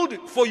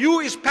told for you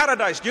is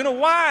paradise. Do you know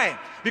why?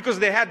 Because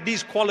they had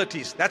these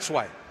qualities. That's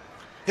why.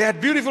 They had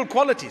beautiful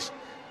qualities.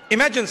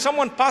 Imagine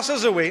someone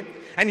passes away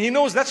and he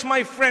knows that's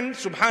my friend,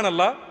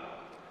 subhanallah.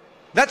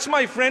 That's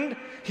my friend.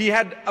 He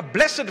had a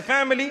blessed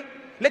family.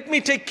 Let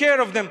me take care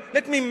of them.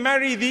 Let me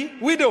marry the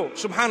widow,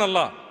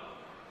 subhanallah.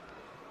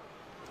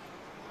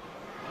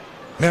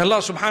 May Allah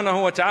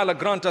subhanahu wa ta'ala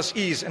grant us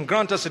ease and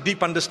grant us a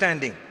deep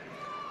understanding.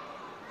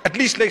 At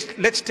least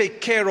let's take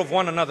care of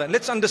one another.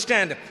 Let's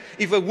understand,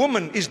 if a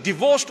woman is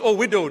divorced or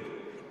widowed,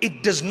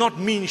 it does not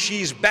mean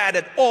she is bad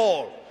at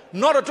all.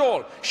 Not at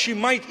all. She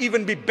might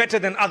even be better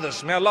than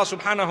others. May Allah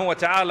subhanahu wa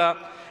ta'ala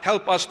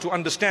help us to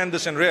understand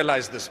this and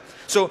realize this.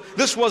 So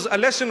this was a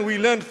lesson we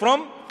learned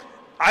from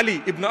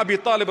Ali ibn Abi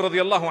Talib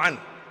radiallahu anhu.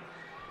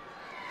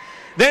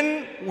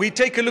 Then we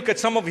take a look at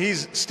some of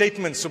his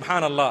statements,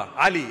 subhanallah.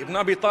 Ali ibn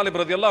Abi Talib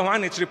radiallahu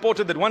anhu, it's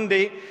reported that one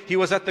day he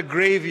was at the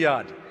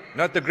graveyard.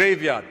 Not the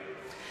graveyard.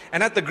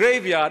 And at the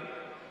graveyard,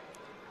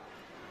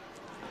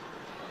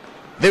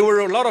 there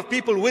were a lot of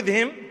people with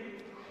him,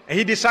 and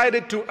he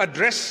decided to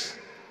address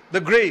the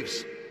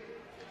graves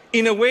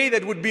in a way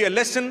that would be a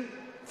lesson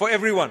for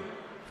everyone.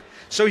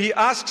 So he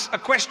asks a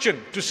question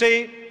to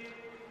say,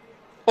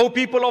 O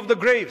people of the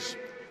graves,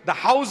 the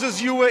houses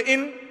you were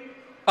in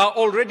are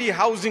already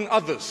housing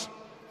others.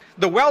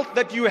 The wealth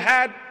that you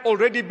had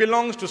already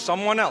belongs to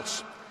someone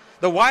else.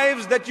 The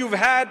wives that you've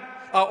had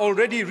are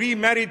already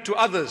remarried to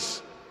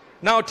others.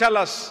 Now tell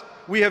us,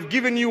 we have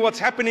given you what's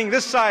happening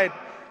this side.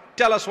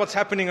 Tell us what's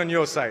happening on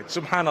your side.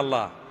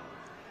 Subhanallah.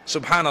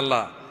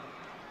 Subhanallah.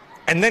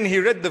 And then he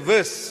read the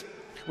verse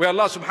where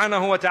Allah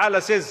subhanahu wa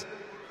ta'ala says,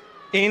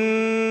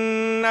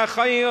 Inna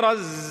khayra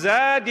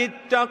zadi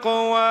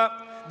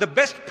taqwa. The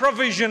best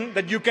provision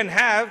that you can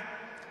have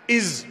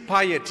is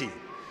piety.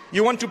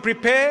 You want to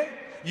prepare,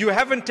 you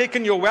haven't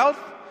taken your wealth,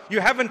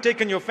 you haven't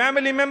taken your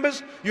family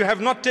members, you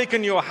have not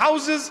taken your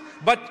houses,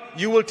 but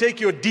you will take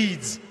your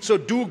deeds. So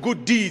do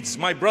good deeds,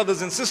 my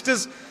brothers and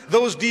sisters.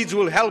 Those deeds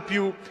will help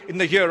you in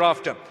the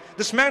hereafter.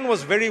 This man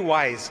was very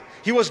wise.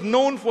 He was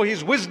known for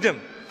his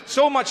wisdom.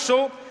 So much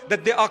so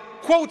that there are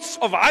quotes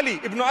of Ali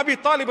ibn Abi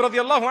Talib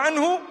radiallahu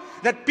anhu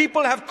that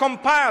people have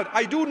compiled.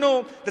 I do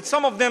know that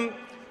some of them,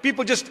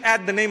 people just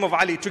add the name of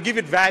Ali to give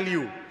it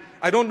value.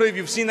 I don't know if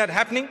you've seen that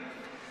happening.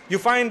 You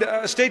find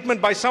a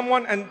statement by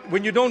someone, and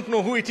when you don't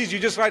know who it is, you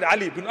just write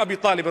Ali ibn Abi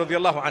Talib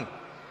radiallahu anhu.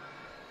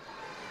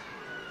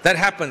 That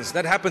happens.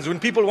 That happens. When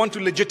people want to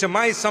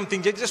legitimize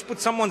something, they just put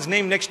someone's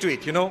name next to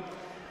it, you know.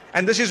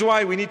 And this is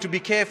why we need to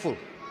be careful.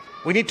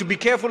 We need to be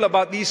careful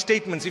about these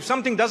statements. If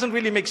something doesn't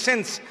really make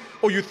sense,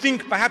 or you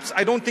think, perhaps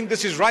I don't think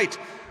this is right,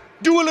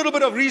 do a little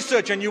bit of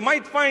research and you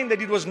might find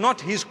that it was not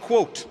his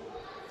quote.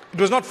 It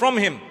was not from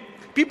him.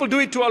 People do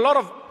it to a lot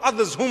of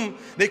others whom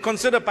they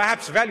consider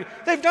perhaps value.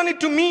 They've done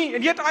it to me,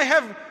 and yet I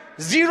have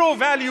zero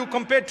value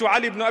compared to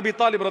Ali ibn Abi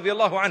Talib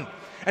radiallahu anhu.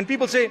 And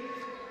people say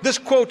this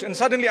quote, and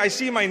suddenly I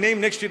see my name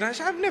next to it, and I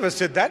say, I've never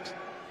said that.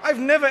 I've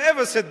never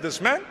ever said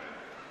this, man.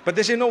 But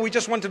they say, no, we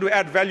just wanted to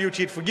add value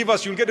to it. Forgive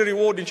us, you'll get a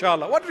reward,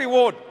 inshallah. What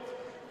reward?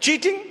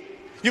 Cheating?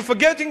 You're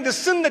forgetting the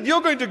sin that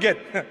you're going to get.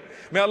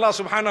 May Allah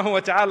subhanahu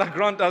wa ta'ala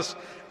grant us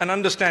an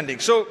understanding.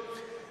 So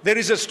there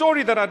is a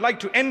story that I'd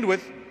like to end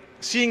with,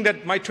 seeing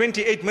that my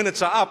 28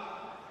 minutes are up.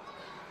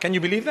 Can you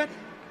believe that?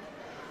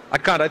 I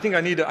can't. I think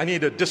I need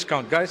a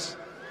discount, guys.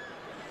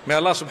 May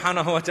Allah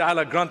subhanahu wa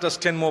ta'ala grant us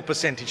 10% more,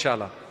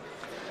 inshallah.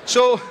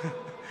 So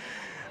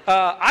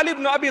Ali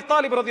ibn Abi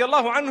Talib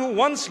radiallahu anhu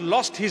once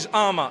lost his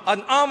armor,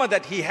 an armor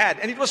that he had,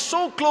 and it was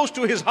so close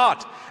to his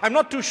heart. I'm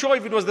not too sure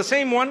if it was the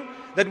same one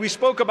that we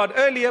spoke about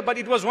earlier, but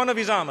it was one of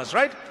his armors,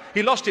 right?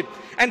 He lost it.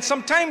 And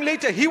some time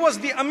later, he was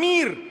the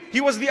Amir. He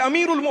was the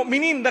Amirul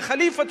Mu'mineen, the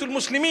Khalifatul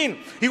Muslimin.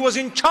 He was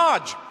in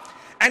charge.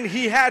 And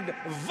he had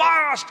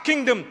vast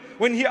kingdom.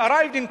 When he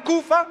arrived in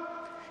Kufa,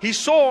 he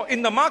saw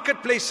in the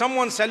marketplace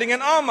someone selling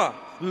an armor.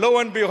 Lo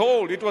and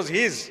behold, it was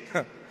his.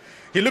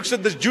 He looks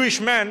at this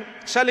Jewish man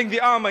selling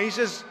the armor. He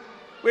says,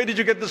 where did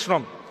you get this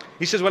from?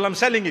 He says, well, I'm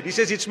selling it. He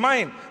says, it's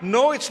mine.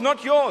 No, it's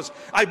not yours.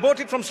 I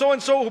bought it from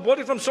so-and-so, who bought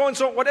it from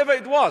so-and-so, whatever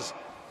it was.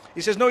 He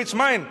says, no, it's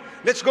mine.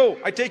 Let's go.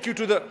 I take you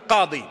to the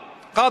Qadi.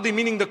 Qadi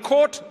meaning the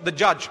court, the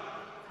judge.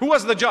 Who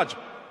was the judge?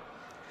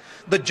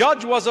 The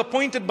judge was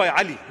appointed by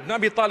Ali ibn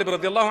Abi Talib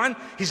radiallahu anh.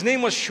 His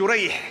name was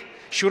Shuraih.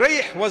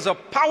 Shuraih was a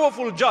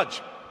powerful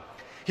judge.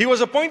 He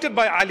was appointed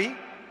by Ali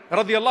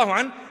radiallahu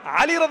anh.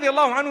 Ali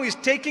radiallahu anhu is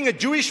taking a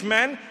Jewish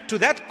man to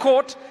that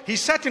court. He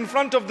sat in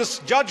front of this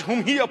judge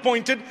whom he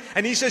appointed,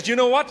 and he says, you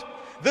know what?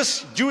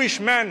 this Jewish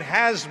man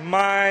has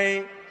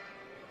my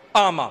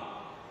armor.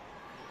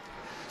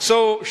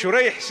 So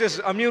Shuraih says,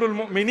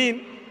 Amirul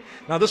Mu'mineen,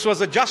 now this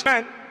was a just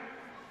man,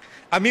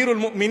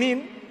 Amirul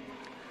Mu'mineen,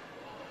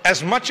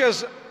 as much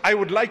as I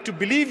would like to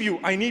believe you,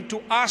 I need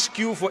to ask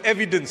you for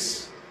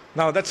evidence.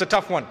 Now that's a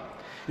tough one.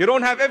 You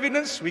don't have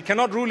evidence, we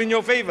cannot rule in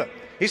your favor.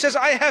 He says,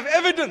 I have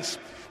evidence.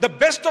 The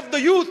best of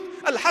the youth,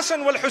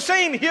 Al-Hasan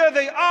wal-Hussein, here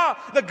they are,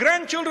 the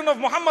grandchildren of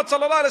Muhammad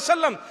sallallahu alaihi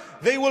wasallam.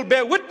 They will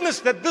bear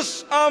witness that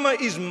this armor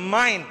is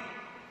mine.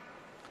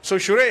 So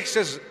Shuraih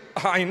says,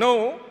 I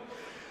know,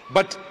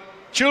 but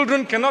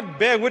children cannot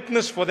bear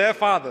witness for their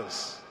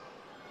fathers.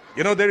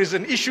 You know, there is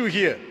an issue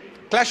here,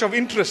 clash of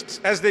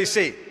interests, as they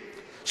say.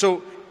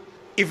 So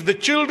if the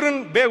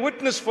children bear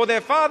witness for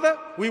their father,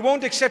 we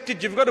won't accept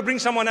it. You've got to bring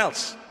someone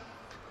else.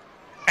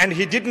 And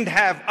he didn't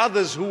have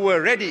others who were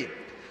ready.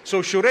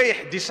 So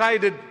Shuraih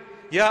decided,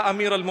 Ya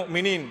Amir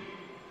al-Mu'mineen,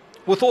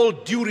 with all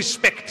due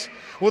respect,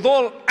 with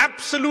all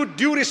absolute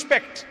due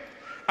respect,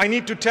 I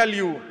need to tell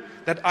you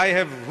that I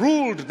have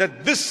ruled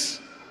that this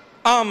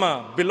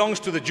armor belongs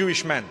to the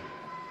Jewish man.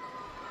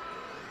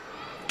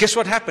 Guess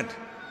what happened?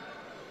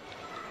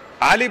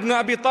 Ali ibn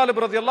Abi Talib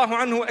radiallahu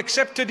anhu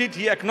accepted it,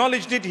 he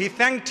acknowledged it, he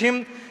thanked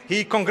him,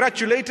 he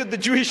congratulated the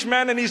Jewish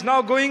man, and he's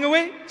now going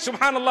away.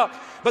 Subhanallah.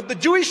 But the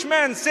Jewish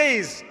man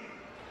says,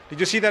 did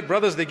you see that,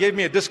 brothers? They gave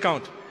me a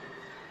discount.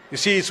 You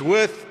see, it's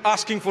worth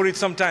asking for it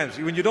sometimes.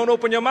 When you don't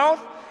open your mouth,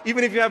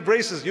 even if you have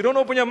braces, you don't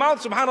open your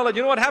mouth, subhanallah,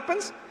 you know what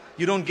happens?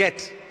 You don't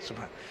get.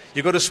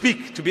 You got to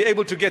speak to be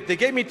able to get. They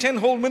gave me 10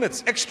 whole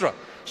minutes extra.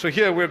 So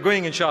here we're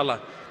going,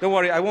 inshallah. Don't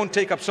worry, I won't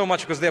take up so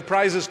much because there are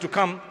prizes to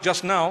come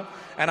just now,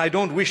 and I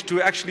don't wish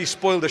to actually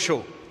spoil the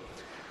show.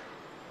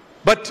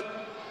 But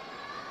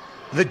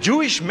the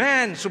Jewish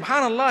man,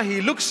 subhanallah,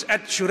 he looks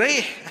at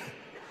Shuraih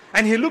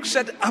and he looks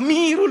at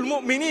Amirul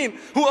Mu'mineen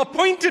who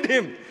appointed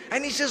him.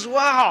 And he says,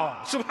 wow,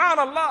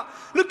 subhanallah,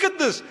 look at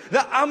this.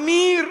 The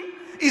Amir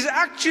is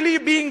actually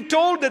being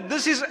told that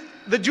this is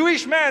the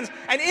Jewish man's.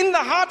 And in the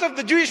heart of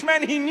the Jewish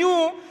man, he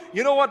knew,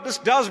 you know what, this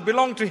does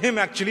belong to him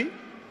actually.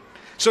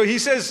 So he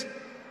says,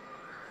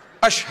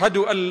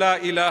 Ashhadu an la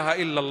ilaha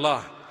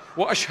illallah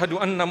wa ashhadu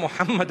anna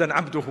Muhammadan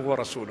abduhu wa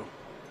rasuluh.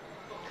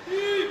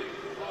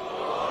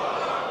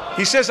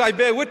 He says, I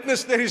bear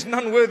witness there is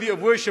none worthy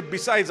of worship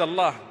besides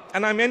Allah.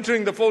 And I'm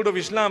entering the fold of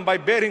Islam by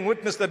bearing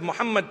witness that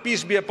Muhammad,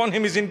 peace be upon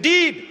him, is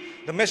indeed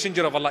the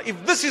messenger of Allah.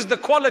 If this is the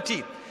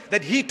quality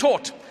that he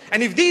taught,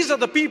 and if these are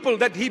the people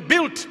that he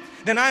built,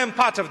 then I am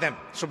part of them.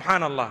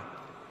 Subhanallah.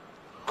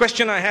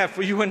 Question I have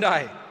for you and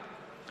I.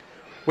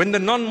 When the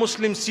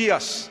non-Muslims see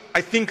us,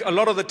 I think a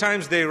lot of the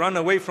times they run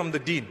away from the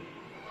deen.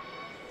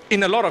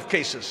 In a lot of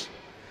cases.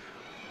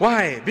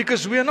 Why?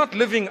 Because we are not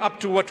living up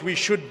to what we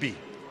should be.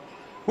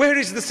 Where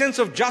is the sense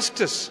of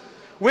justice?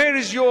 Where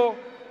is your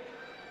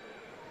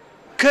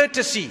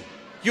courtesy,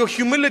 your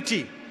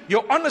humility,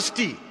 your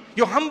honesty,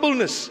 your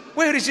humbleness?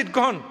 Where is it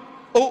gone?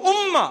 O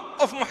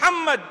Ummah of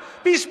Muhammad,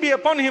 peace be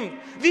upon him,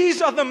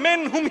 these are the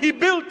men whom he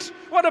built.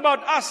 What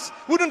about us?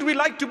 Wouldn't we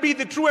like to be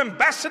the true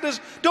ambassadors?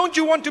 Don't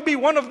you want to be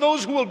one of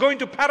those who will go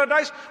into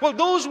paradise? Well,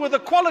 those were the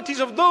qualities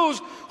of those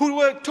who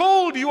were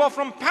told you are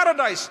from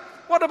paradise.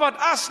 What about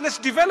us? Let's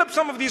develop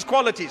some of these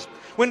qualities.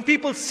 When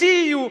people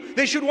see you,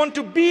 they should want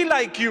to be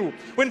like you.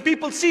 When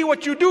people see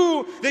what you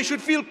do, they should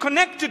feel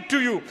connected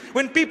to you.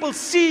 When people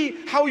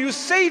see how you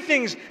say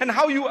things and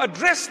how you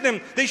address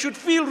them, they should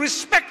feel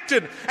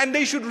respected and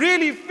they should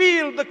really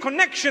feel the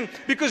connection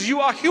because you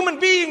are human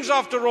beings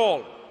after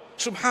all.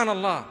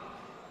 Subhanallah.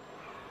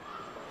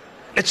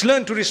 Let's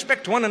learn to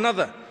respect one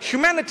another.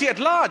 Humanity at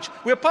large,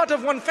 we're part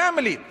of one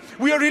family.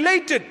 We are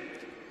related.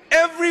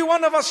 Every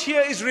one of us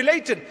here is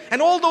related,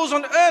 and all those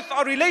on earth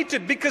are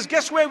related, because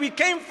guess where we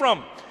came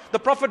from? The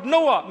Prophet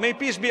Noah, may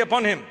peace be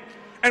upon him,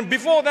 and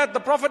before that the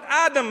Prophet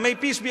Adam, may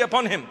peace be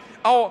upon him,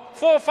 our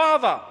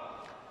forefather.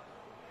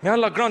 May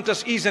Allah grant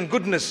us ease and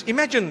goodness.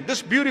 Imagine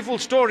this beautiful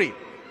story.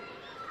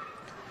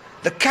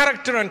 The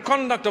character and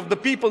conduct of the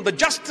people, the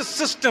justice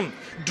system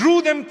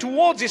drew them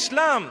towards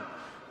Islam.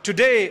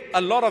 Today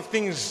a lot of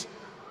things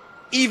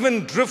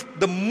even drift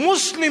the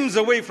Muslims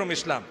away from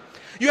Islam.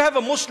 You have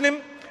a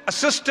Muslim, a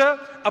sister,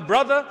 a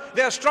brother,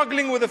 they are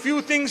struggling with a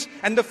few things,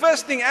 and the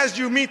first thing as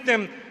you meet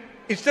them,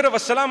 instead of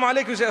assalamu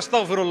alaikum, you say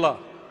astaghfirullah.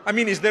 I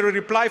mean, is there a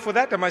reply for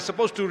that? Am I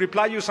supposed to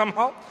reply you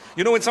somehow?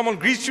 You know, when someone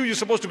greets you, you're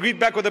supposed to greet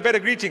back with a better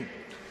greeting.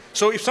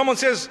 So if someone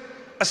says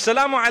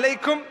assalamu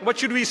alaikum, what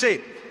should we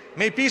say?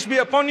 May peace be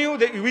upon you.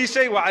 We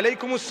say wa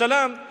alaikumus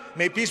salam.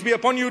 May peace be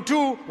upon you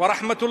too, wa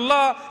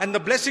rahmatullah, and the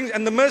blessings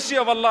and the mercy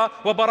of Allah,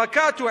 wa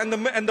barakatuh,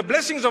 and the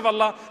blessings of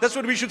Allah. That's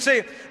what we should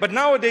say. But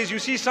nowadays you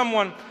see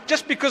someone,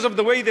 just because of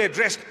the way they're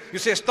dressed, you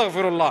say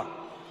astaghfirullah.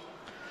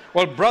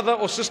 Well, brother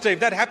or sister, if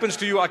that happens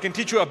to you, I can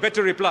teach you a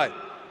better reply.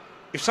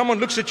 If someone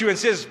looks at you and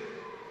says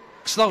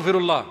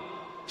astaghfirullah,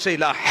 say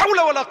la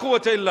hawla wa la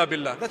quwwata illa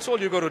billah. That's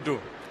all you got to do.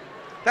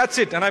 That's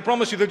it. And I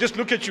promise you, they'll just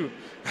look at you.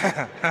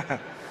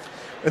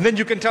 And then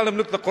you can tell them,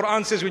 look, the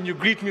Quran says when you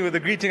greet me with a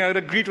greeting, I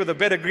would greet with a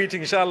better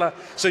greeting, inshallah.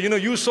 So, you know,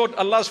 you sought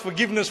Allah's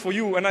forgiveness for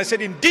you. And I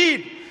said,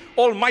 indeed,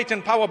 All might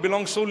and power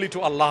belongs solely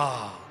to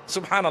Allah.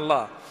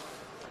 Subhanallah.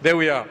 There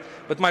we are.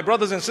 But my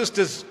brothers and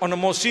sisters, on a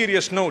more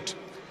serious note,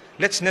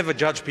 let's never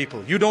judge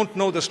people. You don't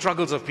know the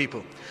struggles of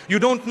people. You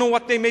don't know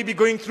what they may be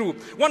going through.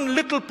 One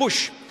little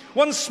push,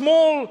 one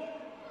small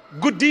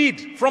good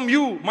deed from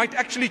you might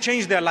actually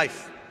change their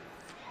life.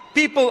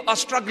 People are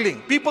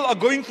struggling. People are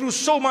going through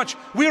so much.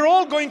 We're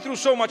all going through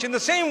so much. In the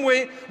same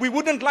way, we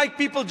wouldn't like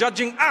people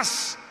judging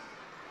us.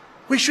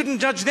 We shouldn't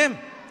judge them.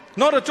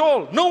 Not at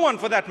all. No one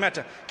for that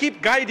matter.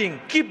 Keep guiding.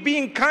 Keep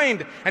being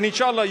kind. And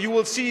inshallah, you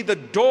will see the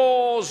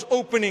doors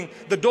opening,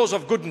 the doors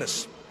of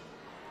goodness.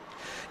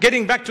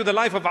 Getting back to the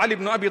life of Ali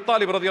ibn Abi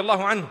Talib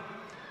radiallahu anhu.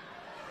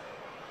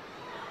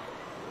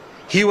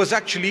 He was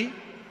actually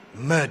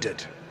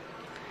murdered.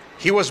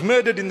 He was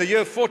murdered in the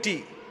year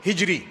 40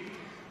 Hijri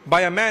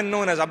by a man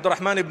known as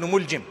Abdurrahman ibn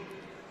Muljim.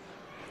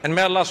 And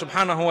may Allah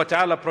subhanahu wa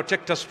ta'ala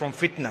protect us from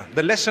fitna.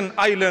 The lesson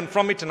I learned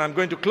from it, and I'm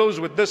going to close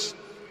with this,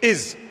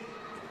 is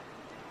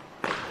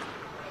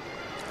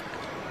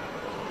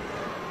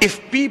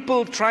if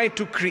people try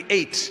to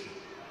create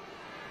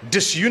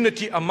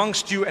disunity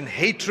amongst you and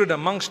hatred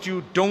amongst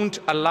you, don't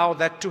allow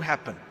that to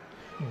happen.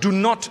 Do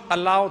not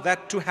allow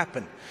that to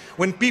happen.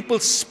 When people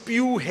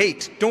spew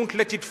hate, don't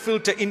let it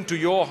filter into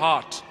your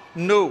heart.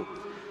 No,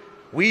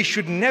 we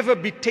should never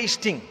be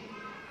tasting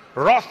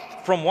wrath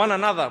from one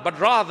another, but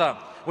rather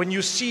when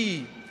you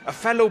see a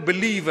fellow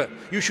believer,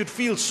 you should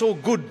feel so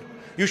good.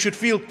 You should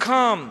feel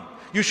calm.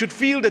 You should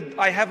feel that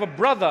I have a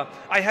brother,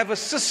 I have a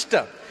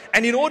sister.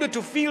 And in order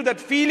to feel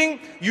that feeling,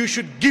 you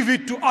should give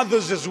it to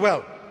others as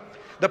well.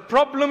 The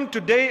problem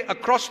today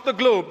across the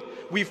globe,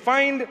 we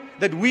find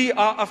that we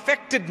are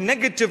affected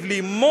negatively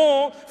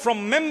more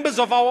from members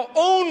of our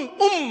own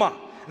ummah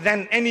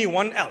than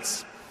anyone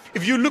else.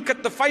 If you look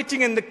at the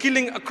fighting and the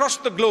killing across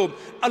the globe,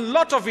 a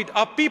lot of it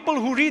are people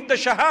who read the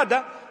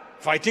Shahada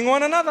fighting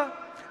one another.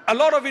 A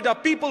lot of it are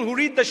people who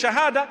read the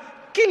Shahada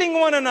killing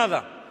one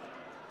another.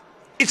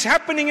 It's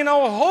happening in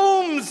our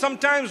homes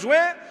sometimes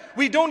where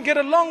we don't get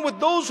along with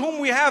those whom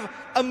we have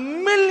a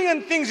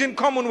million things in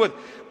common with.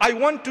 I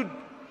want to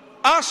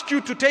ask you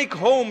to take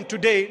home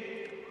today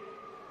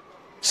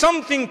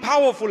something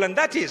powerful, and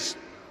that is,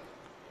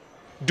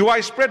 do I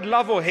spread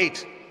love or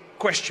hate?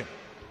 Question.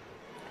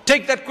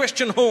 Take that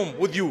question home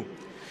with you.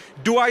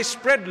 Do I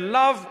spread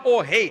love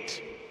or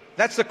hate?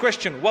 That's the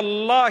question.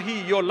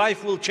 Wallahi, your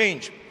life will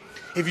change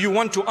if you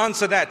want to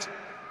answer that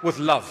with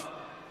love.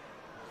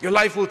 Your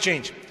life will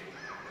change.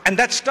 And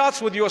that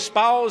starts with your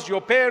spouse, your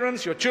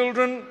parents, your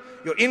children,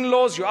 your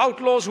in-laws, your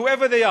outlaws,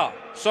 whoever they are.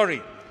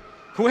 Sorry.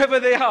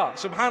 Whoever they are,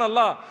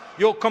 subhanallah.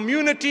 Your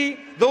community,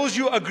 those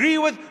you agree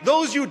with,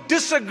 those you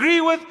disagree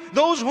with,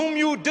 those whom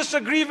you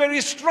disagree very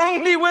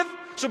strongly with.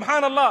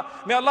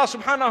 Subhanallah. May Allah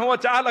subhanahu wa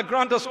ta'ala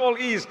grant us all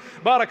ease.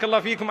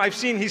 Barakallah feekum. I've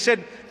seen, he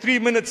said 3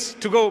 minutes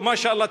to go.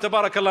 MashaAllah,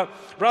 tabarakallah.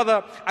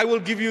 Brother, I will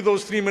give you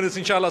those 3 minutes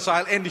inshallah. So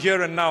I'll end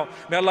here and now.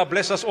 May Allah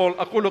bless us all.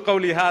 أقول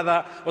قولي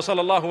هذا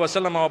وصلى الله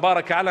وسلم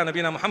وبارك على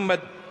نبينا محمد.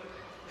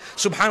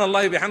 سبحان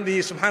الله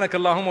بحمده سبحانك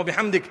اللهم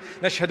وبحمدك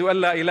نشهد أن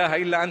لا إله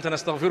إلا أنت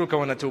نستغفرك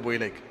ونتوب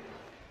إليك.